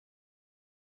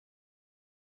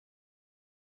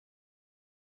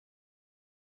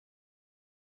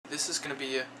This is going to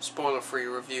be a spoiler-free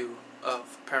review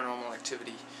of Paranormal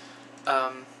Activity.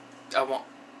 I want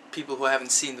people who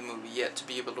haven't seen the movie yet to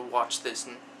be able to watch this,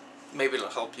 and maybe it'll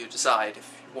help you decide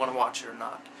if you want to watch it or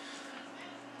not.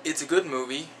 It's a good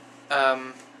movie.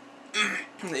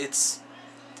 It's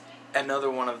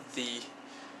another one of these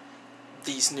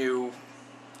new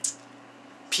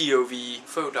POV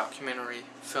photo documentary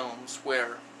films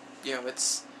where, you know,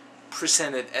 it's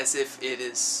presented as if it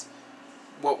is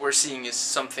what we're seeing is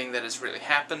something that has really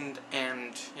happened,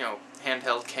 and, you know,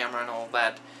 handheld camera and all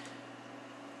that.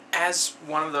 As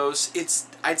one of those,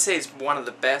 I'd say it's one of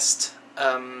the best.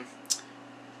 The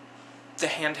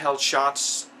handheld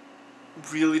shots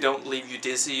really don't leave you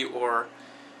dizzy or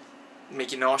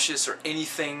make you nauseous or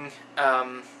anything.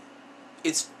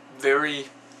 It's very,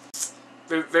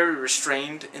 very, very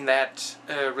restrained in that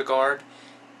regard,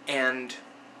 and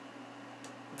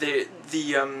they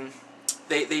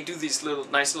do these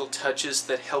nice little touches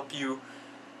that help you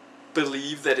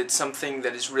believe that it's something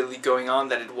that is really going on,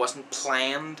 that it wasn't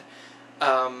planned.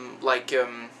 A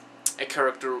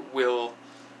character will,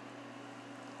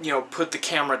 you know, put the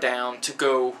camera down to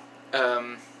go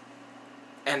and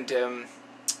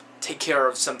take care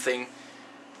of something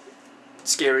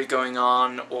scary going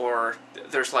on, or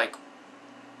there's I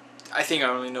think I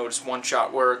only noticed one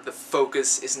shot where the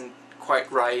focus isn't quite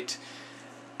right,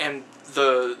 and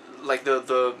the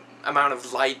amount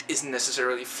of light isn't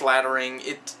necessarily flattering.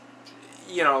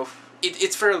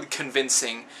 It's fairly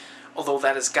convincing, although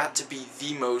that has got to be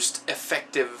the most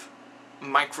effective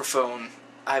microphone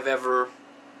I've ever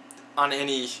on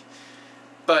any.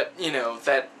 But you know,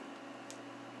 that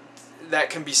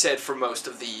can be said for most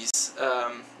of these.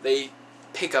 They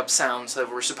pick up sounds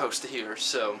that we're supposed to hear.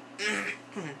 So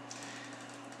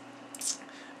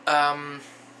I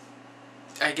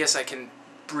guess I can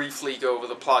briefly go over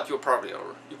the plot. You probably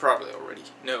already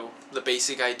know the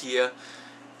basic idea.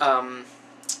 Young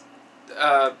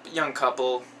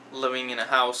couple living in a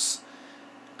house.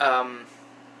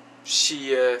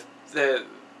 She has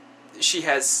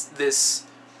this.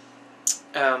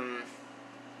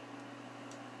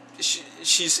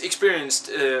 She's experienced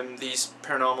these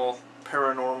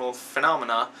paranormal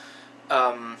phenomena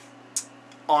on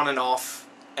and off,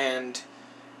 and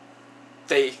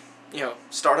they, you know,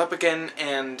 start up again,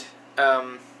 and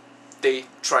they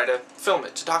try to film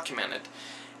it, to document it,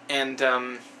 and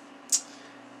and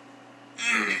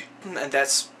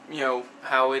that's, you know,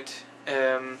 how it.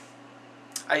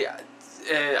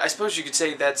 I suppose you could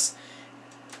say that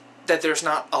there's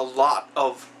not a lot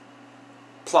of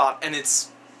plot, and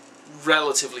it's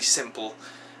relatively simple,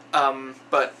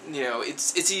 but you know,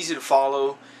 it's easy to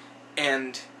follow,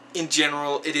 and in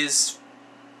general it is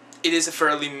a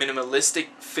fairly minimalistic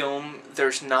film.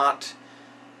 There's not,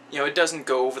 you know, it doesn't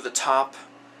go over the top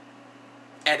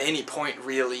at any point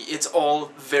really. It's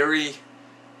all very,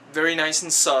 very nice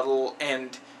and subtle,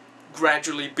 and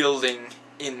gradually building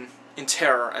in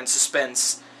terror and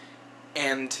suspense,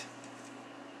 and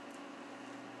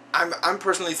I'm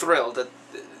personally thrilled that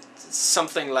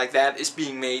something like that is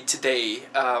being made today.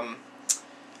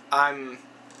 I'm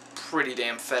pretty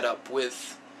damn fed up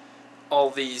with all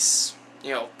these,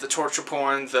 you know, the torture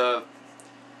porn, the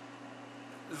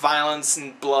violence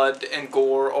and blood and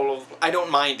gore, I don't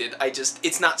mind it.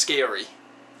 It's not scary.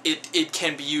 It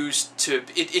can be used to,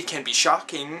 it can be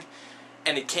shocking,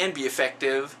 and it can be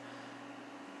effective,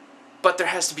 but there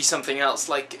has to be something else.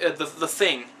 Like the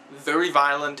Thing, very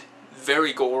violent,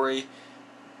 very gory,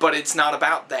 but it's not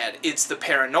about that. It's the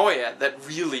paranoia that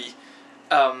really,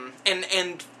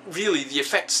 and really the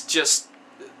effects just,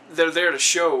 they're there to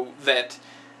show that,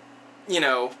 you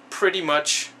know, pretty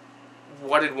much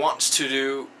what it wants to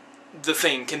do, the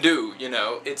Thing can do. You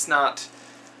know, it's not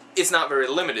very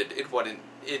limited in what it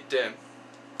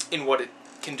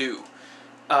can do.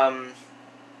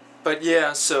 But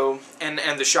yeah, so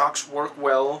and the shocks work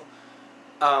well.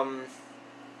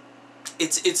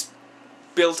 It's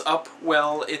built up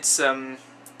well. It's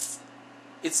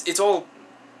all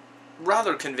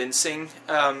rather convincing.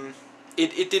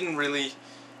 It didn't really,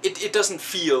 it doesn't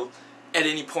feel at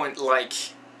any point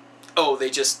like, oh, they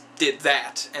just did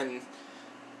that, and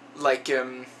like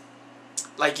you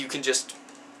can just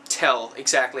tell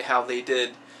exactly how they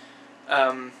did.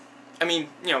 I mean,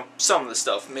 you know, some of the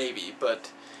stuff maybe,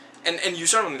 but and you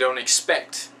certainly don't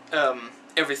expect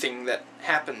everything that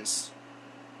happens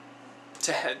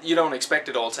to you don't expect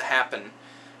it all to happen.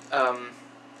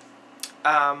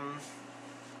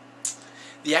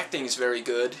 The acting is very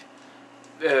good.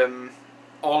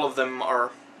 All of them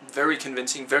are very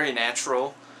convincing, very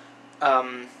natural.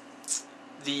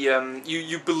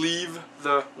 You believe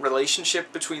the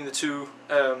relationship between the two,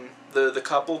 the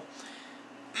couple,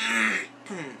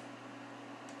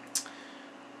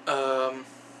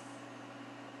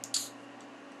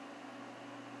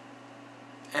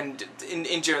 And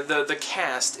in general, the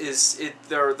cast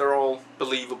they're all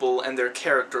believable, and their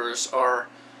characters are,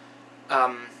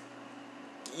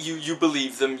 you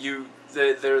believe them,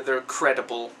 they're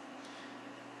credible,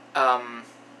 and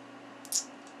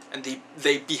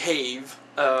they behave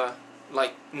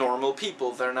like normal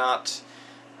people. They're not,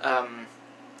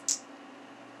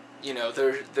 you know,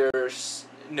 there's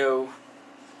no,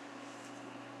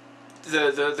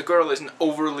 the girl isn't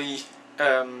overly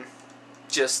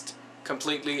just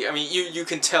completely, I mean, you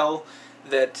can tell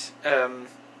that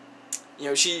you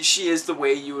know, she is the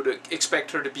way you would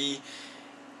expect her to be,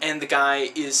 and the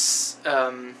guy is,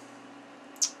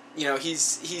 you know,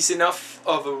 he's enough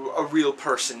of a real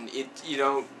person. You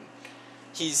know,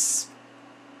 it's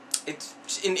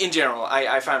in general,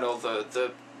 I found all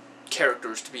the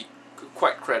characters to be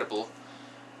quite credible.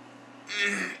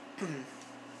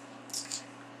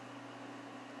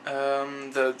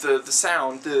 The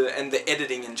sound and the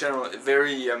editing in general,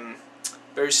 very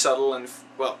very subtle and,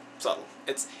 well, subtle.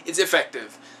 It's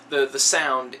effective. The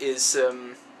sound is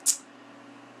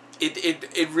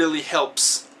it really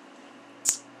helps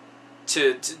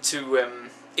to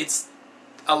it's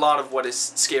a lot of what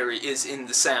is scary is in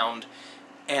the sound,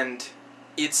 and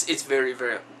it's very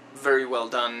very well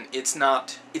done. It's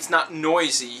not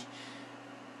noisy,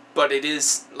 but it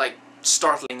is like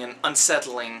startling and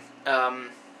unsettling.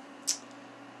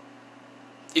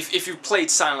 If you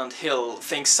played Silent Hill,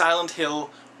 think Silent Hill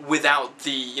without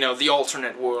the, you know, the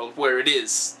alternate world where it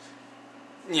is,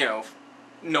 you know,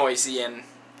 noisy and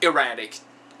erratic.